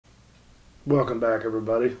Welcome back,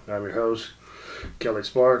 everybody. I'm your host, Kelly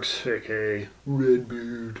Sparks, aka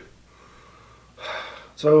Redbeard.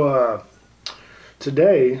 So,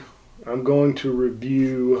 today I'm going to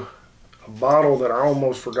review a bottle that I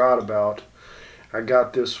almost forgot about. I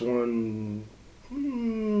got this one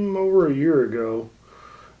over a year ago.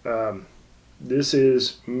 This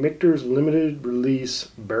is Michter's Limited Release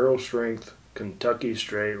Barrel Strength Kentucky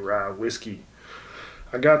Straight Rye Whiskey.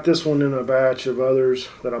 I got this one in a batch of others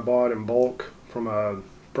that I bought in bulk from a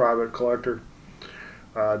private collector.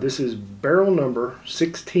 This is barrel number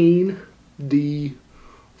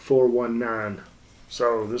 16D419.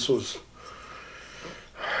 So this was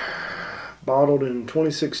bottled in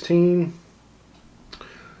 2016.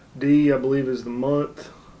 D, I believe, is the month.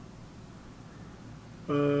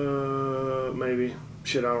 Maybe.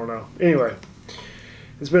 Shit, I don't know. Anyway,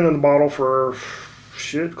 it's been in the bottle for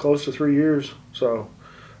close to 3 years. So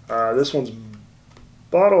this one's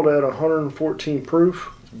bottled at 114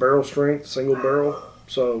 proof. It's barrel strength, single barrel.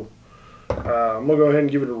 So I'm gonna go ahead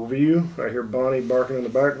and give it a review. I hear Bonnie barking in the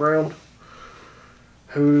background.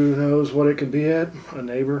 Who knows what it could be at? A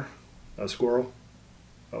neighbor? A squirrel?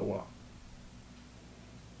 Oh wow.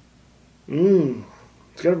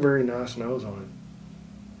 It's got a very nice nose on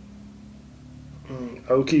it.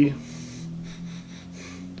 Oaky.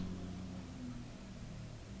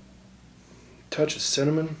 Touch of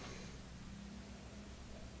cinnamon.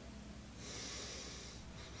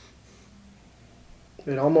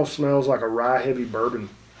 It almost smells like a rye heavy bourbon.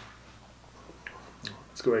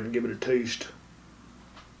 Let's go ahead and give it a taste.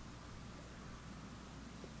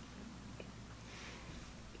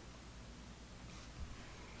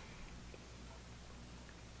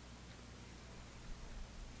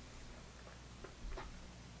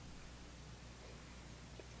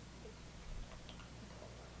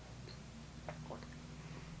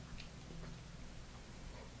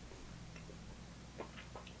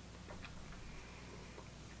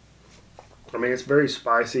 I mean, it's very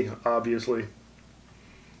spicy, obviously,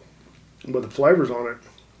 but the flavors on it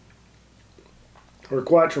are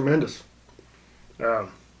quite tremendous. I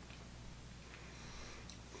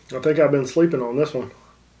think I've been sleeping on this one,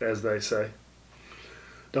 as they say.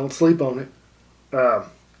 Don't sleep on it.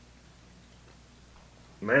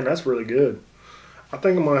 Man, that's really good. I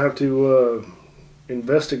think I'm gonna have to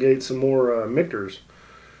investigate some more Michter's.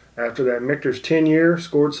 After that Michter's 10-year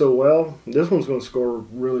scored so well, this one's going to score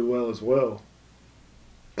really well as well.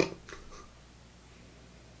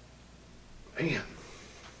 Man.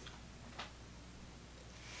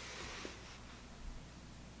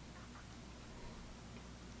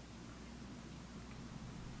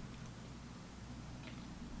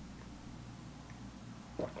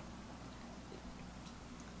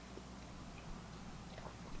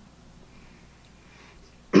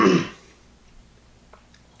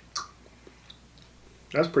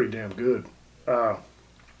 That's pretty damn good. I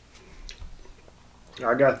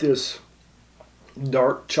got this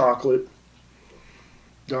dark chocolatey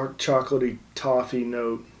toffee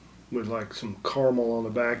note with like some caramel on the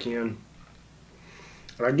back end.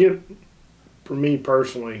 And I get, for me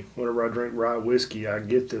personally, whenever I drink rye whiskey, I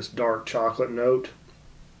get this dark chocolate note.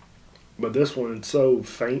 But this one is so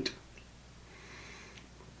faint.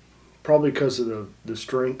 Probably because of the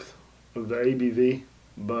strength of the ABV.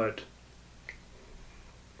 But,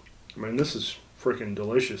 I mean, this is freaking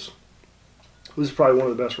delicious. This is probably one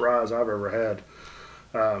of the best ryes I've ever had.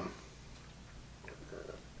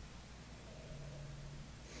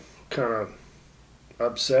 Kind of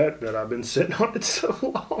upset that I've been sitting on it so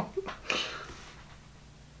long.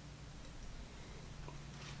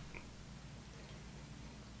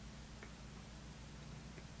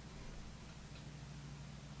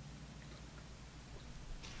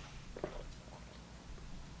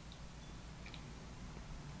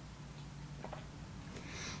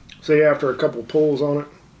 See, after a couple pulls on it,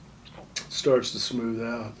 it starts to smooth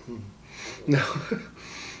out. No.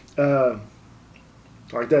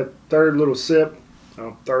 Like that third little sip,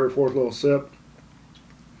 third or fourth little sip.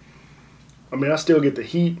 I mean, I still get the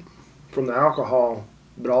heat from the alcohol,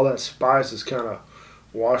 but all that spice is kind of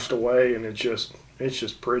washed away, and it's just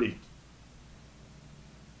pretty.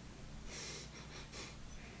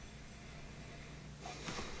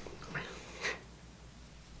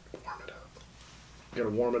 Warm it up. You gotta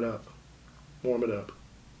warm it up. Warm it up.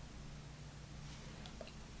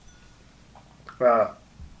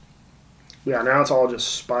 Yeah, now it's all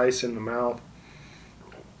just spice in the mouth,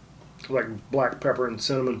 like black pepper and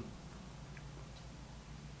cinnamon.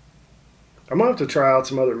 I'm gonna have to try out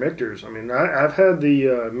some other Michter's. I mean, I've had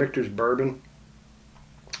the Michter's bourbon,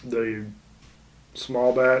 the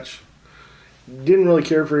small batch. Didn't really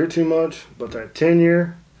care for it too much, but that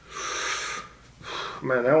 10-year,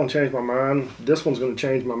 Man, that one changed my mind. This one's going to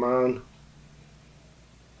change my mind.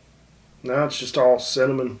 Now it's just all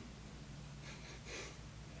cinnamon.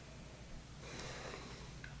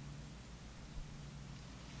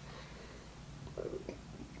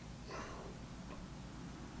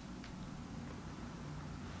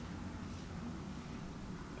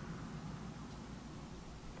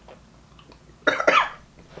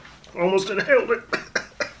 Almost inhaled it.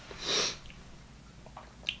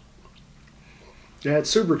 Yeah, it's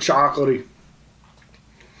super chocolatey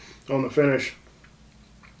on the finish.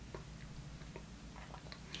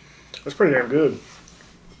 That's pretty damn good.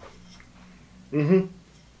 The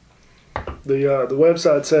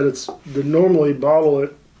website said they normally bottle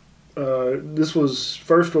it. This was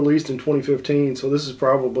first released in 2015, so this is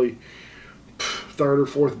probably third or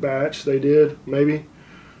fourth batch they did, maybe.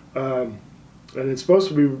 And it's supposed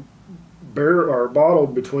to be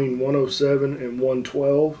bottled between 107 and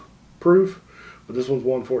 112 proof, but this one's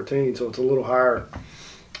 114, so it's a little higher.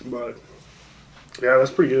 But yeah, that's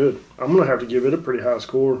pretty good. I'm gonna have to give it a pretty high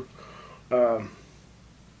score. Man,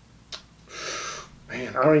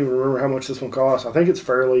 I don't even remember how much this one costs. I think it's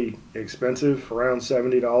fairly expensive, around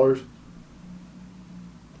 $70.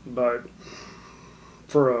 But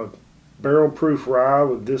for a barrel proof rye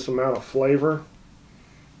with this amount of flavor,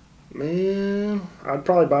 man, I'd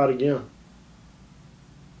probably buy it again.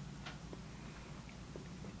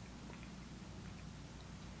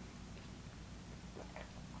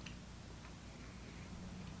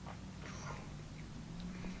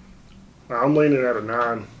 I'm leaning at a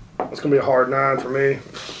 9. It's going to be a hard 9 for me.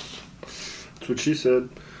 That's what she said.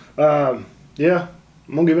 Yeah,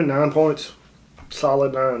 I'm going to give it 9 points.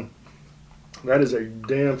 Solid 9. That is a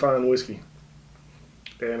damn fine whiskey.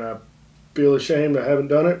 And I feel ashamed I haven't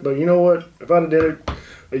done it. But you know what? If I'd have did it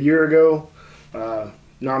a year ago,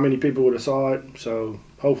 not many people would have saw it. So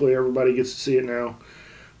hopefully everybody gets to see it now.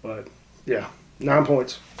 But yeah, 9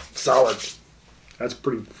 points. Solid. That's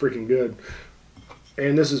pretty freaking good.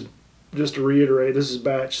 And this is, just to reiterate, this is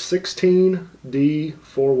batch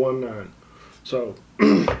 16D419. So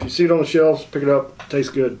if you see it on the shelves, pick it up. It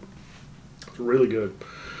tastes good. It's really good.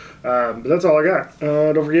 But that's all I got.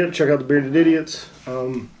 Don't forget to check out the Bearded Idiots.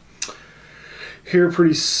 Here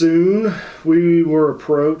pretty soon, we were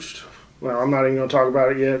approached. Well, I'm not even going to talk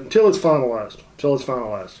about it yet until it's finalized.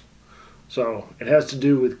 So it has to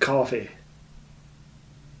do with coffee.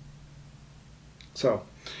 So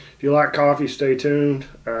if you like coffee, stay tuned.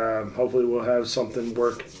 Hopefully we'll have some kind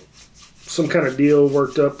of deal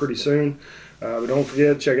worked up pretty soon. But don't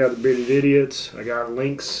forget, check out the Bearded Idiots. I got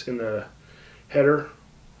links in the header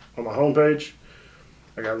on my homepage.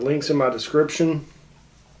 I got links in my description.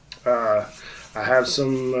 I have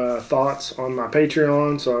some thoughts on my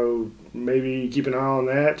Patreon, so maybe keep an eye on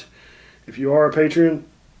that. If you are a patron,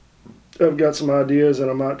 I've got some ideas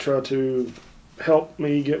and I might try to help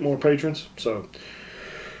me get more patrons. So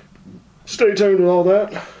stay tuned with all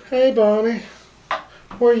that. Hey, Bonnie.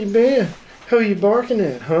 Where you been? Who you barking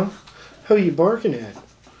at, huh? Who you barking at?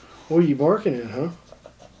 What are you barking at, huh?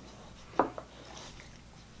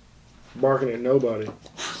 Barking at nobody.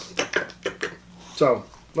 So,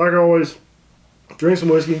 like always, drink some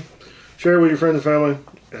whiskey, share it with your friends and family,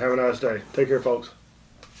 and have a nice day. Take care, folks.